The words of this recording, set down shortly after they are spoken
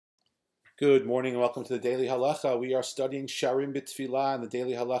Good morning and welcome to the Daily Halacha. We are studying Sheraim b'Tfilah, and the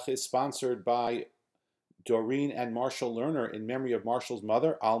Daily Halacha is sponsored by Doreen and Marshall Lerner in memory of Marshall's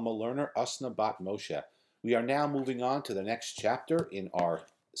mother, Alma Lerner, Asna Bat Moshe. We are now moving on to the next chapter in our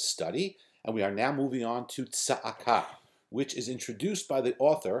study, and we are now moving on to Tze'akah, which is introduced by the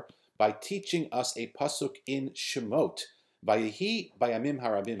author by teaching us a pasuk in Shemot. Vayehi bayamim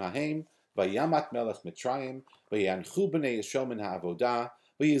harabim hahem, vayamat melech Mitzrayim, vayanchu b'nei Yisrael min ha'avodah,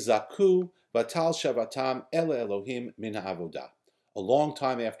 V'yizaku v'tal shavatam ele Elohim min ha'avodah. A long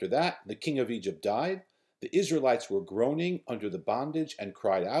time after that, the king of Egypt died. The Israelites were groaning under the bondage and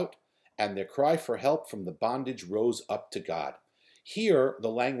cried out, and their cry for help from the bondage rose up to God. Here, the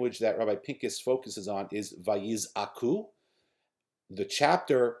language that Rabbi Pincus focuses on is Vayizaku. The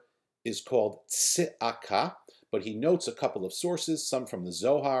chapter is called Tze'akah, but he notes a couple of sources, some from the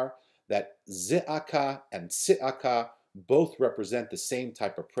Zohar, that Tze'akah and Tze'akah both represent the same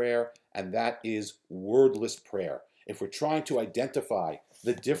type of prayer, and that is wordless prayer. If we're trying to identify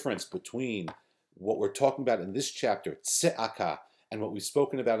the difference between what we're talking about in this chapter, Tze'akah, and what we've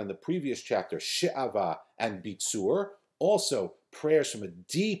spoken about in the previous chapter, She'ava and Bitzur, also prayers from a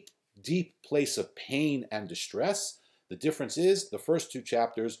deep, deep place of pain and distress, the difference is the first two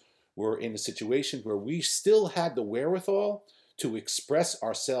chapters were in a situation where we still had the wherewithal to express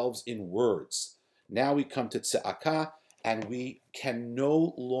ourselves in words. Now we come to Tze'akah, and we can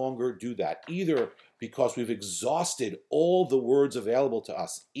no longer do that, either because we've exhausted all the words available to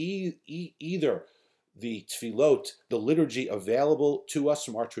us, either the tefillot, the liturgy available to us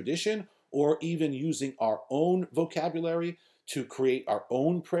from our tradition, or even using our own vocabulary to create our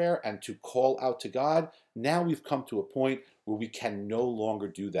own prayer and to call out to God. Now we've come to a point where we can no longer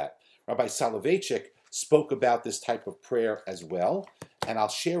do that. Rabbi Soloveitchik spoke about this type of prayer as well, and I'll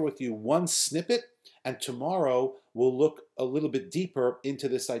share with you one snippet, and tomorrow we'll look a little bit deeper into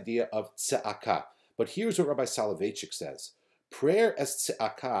this idea of Tze'akah. But here's what Rabbi Soloveitchik says. Prayer as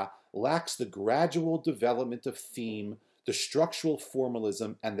Tze'akah lacks the gradual development of theme, the structural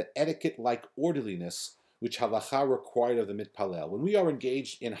formalism, and the etiquette-like orderliness which halacha required of the mitpalel. When we are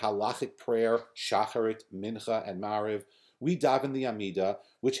engaged in halachic prayer, shacharit, mincha, and mariv, we daven the Amidah,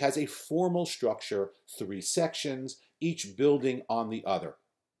 which has a formal structure, 3 sections, each building on the other.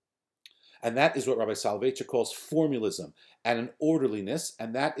 And that is what Rabbi Soloveitchik calls formalism and an orderliness,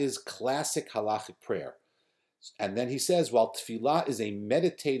 and that is classic halachic prayer. And then he says, while tefillah is a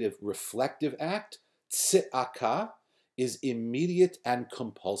meditative, reflective act, tze'akah is immediate and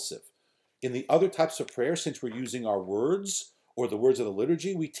compulsive. In the other types of prayer, since we're using our words or the words of the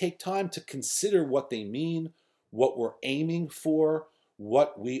liturgy, we take time to consider what they mean, what we're aiming for,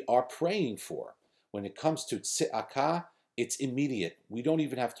 what we are praying for. When it comes to tze'akah, it's immediate. We don't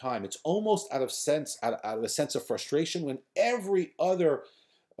even have time. It's almost out of a sense of frustration when every other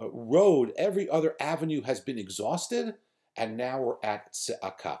road, every other avenue has been exhausted, and now we're at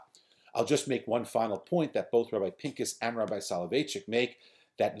Tze'akah. I'll just make one final point that both Rabbi Pincus and Rabbi Soloveitchik make,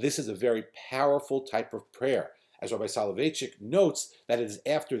 that this is a very powerful type of prayer. As Rabbi Soloveitchik notes, that it is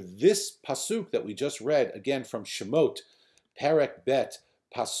after this pasuk that we just read, again from Shemot, Perek Bet,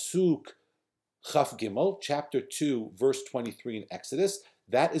 pasuk Chaf Gimel, chapter 2, verse 23 in Exodus,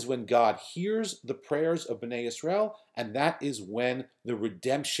 that is when God hears the prayers of Bnei Yisrael, and that is when the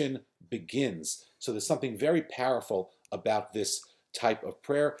redemption begins. So there's something very powerful about this type of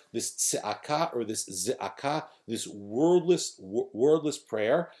prayer, this tze'akah or this ze'akah, this wordless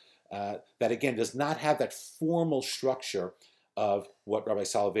prayer that again does not have that formal structure of what Rabbi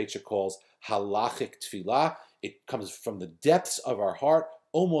Soloveitchik calls halachic tefillah. It comes from the depths of our heart,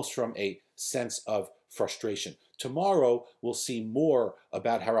 almost from a sense of frustration. Tomorrow, we'll see more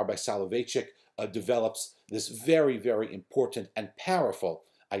about how Rabbi Soloveitchik develops this very, very important and powerful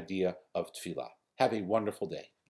idea of tefillah. Have a wonderful day.